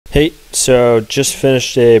Hey, so just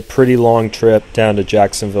finished a pretty long trip down to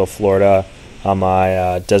Jacksonville, Florida on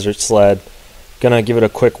my Desert Sled. Gonna give it a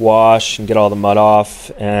quick wash and get all the mud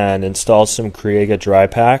off and install some Kriega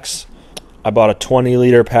Drypacks. I bought a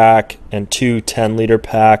 20-liter pack and two 10-liter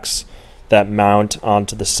packs that mount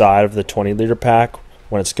onto the side of the 20-liter pack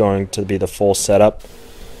when it's going to be the full setup.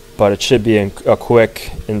 But it should be a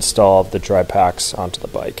quick install of the Drypacks onto the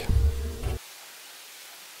bike.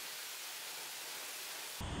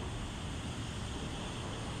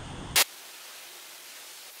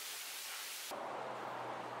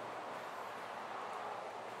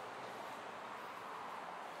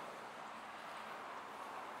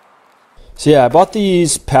 So yeah, I bought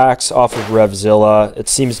these packs off of Revzilla. It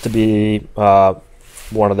seems to be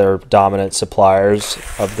one of their dominant suppliers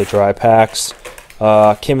of the Drypacks.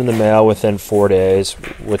 Came in the mail within 4 days,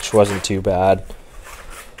 which wasn't too bad.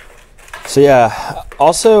 So yeah,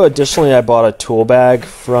 also additionally I bought a tool bag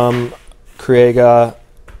from Kriega.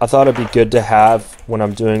 I thought it'd be good to have when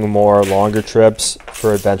I'm doing more longer trips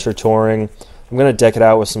for adventure touring. I'm going to deck it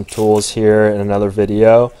out with some tools here in another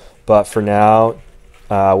video, but for now,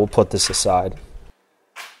 we'll put this aside.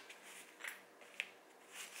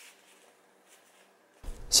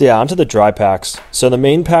 So yeah, onto the Drypacks. So the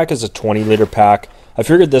main pack is a 20-liter pack. I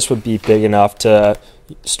figured this would be big enough to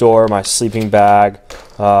store my sleeping bag,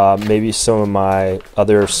 maybe some of my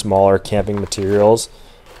other smaller camping materials.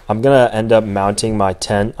 I'm going to end up mounting my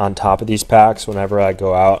tent on top of these packs whenever I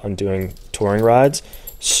go out and doing touring rides.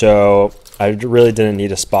 So I really didn't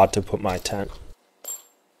need a spot to put my tent.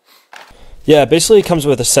 Yeah, basically it comes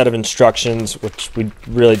with a set of instructions, which we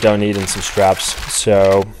really don't need, in some straps.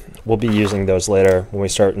 So we'll be using those later when we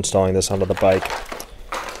start installing this onto the bike.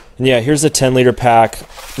 And yeah, here's the 10-liter pack,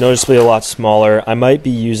 noticeably a lot smaller. I might be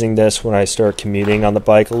using this when I start commuting on the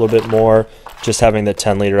bike a little bit more, just having the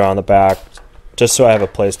 10-liter on the back, just so I have a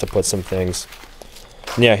place to put some things.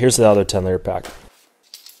 And yeah, here's the other 10-liter pack.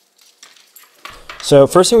 So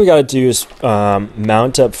first thing we got to do is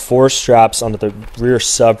mount up 4 straps onto the rear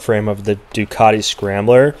subframe of the Ducati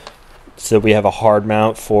Scrambler, so that we have a hard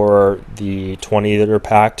mount for the 20-liter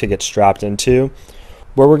pack to get strapped into.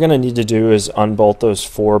 What we're going to need to do is unbolt those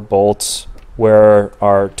 4 bolts where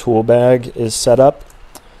our tool bag is set up.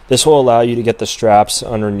 This will allow you to get the straps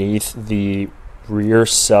underneath the rear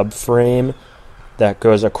subframe that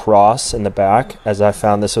goes across in the back, as I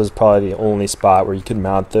found this was probably the only spot where you could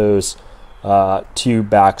mount those 2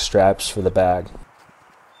 back straps for the bag.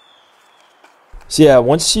 So yeah,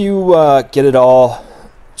 once you get it all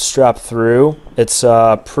strapped through, it's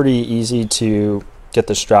pretty easy to get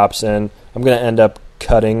the straps in. I'm going to end up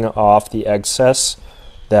cutting off the excess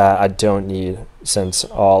that I don't need, since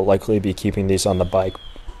I'll likely be keeping these on the bike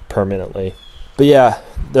permanently. But yeah,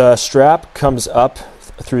 the strap comes up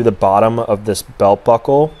through the bottom of this belt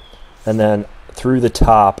buckle and then through the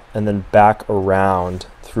top and then back around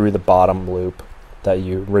through the bottom loop that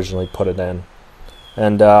you originally put it in.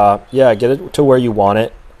 And yeah, get it to where you want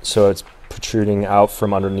it so it's protruding out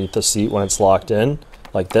from underneath the seat when it's locked in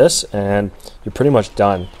like this, and you're pretty much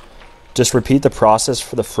done. Just repeat the process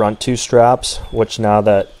for the front 2 straps, which now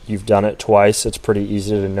that you've done it twice, it's pretty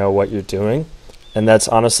easy to know what you're doing. And that's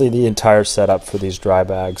honestly the entire setup for these dry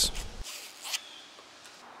bags.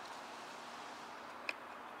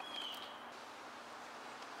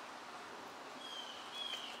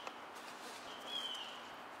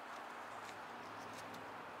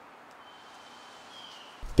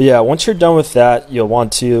 But yeah, once you're done with that, you'll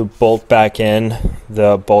want to bolt back in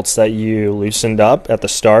the bolts that you loosened up at the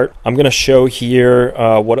start. I'm going to show here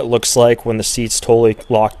what it looks like when the seat's totally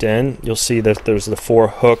locked in. You'll see that there's the 4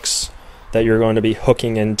 hooks that you're going to be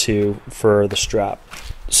hooking into for the strap.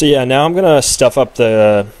 So yeah, now I'm going to stuff up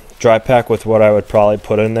the Drypack with what I would probably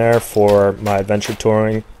put in there for my adventure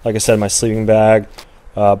touring. Like I said, my sleeping bag,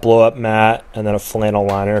 blow up mat, and then a flannel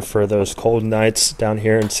liner for those cold nights down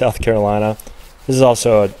here in South Carolina. This is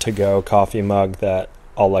also a to-go coffee mug that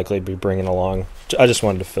I'll likely be bringing along. I just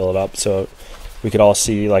wanted to fill it up so we could all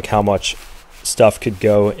see like how much stuff could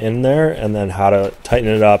go in there and then how to tighten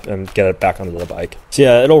it up and get it back onto the bike. So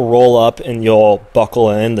yeah, it'll roll up and you'll buckle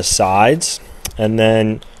in the sides, and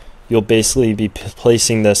then you'll basically be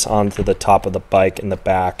placing this onto the top of the bike in the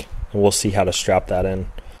back, and we'll see how to strap that in.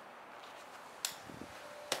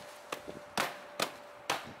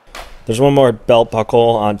 There's one more belt buckle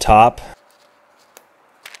on top.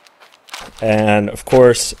 And of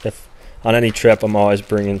course, if on any trip, I'm always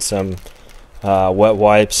bringing some wet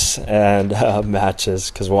wipes and matches,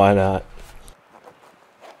 because why not?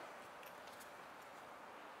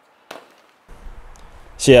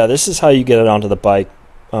 So yeah, this is how you get it onto the bike.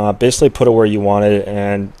 basically put it where you want it,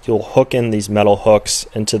 and you'll hook in these metal hooks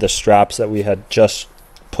into the straps that we had just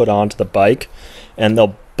put onto the bike, and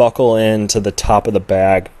they'll buckle into the top of the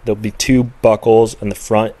bag. There'll be 2 buckles in the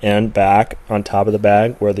front and back on top of the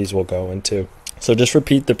bag where these will go into. So just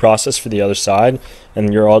repeat the process for the other side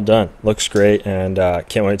and you're all done. Looks great, and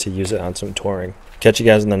can't wait to use it on some touring. Catch you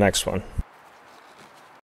guys in the next one.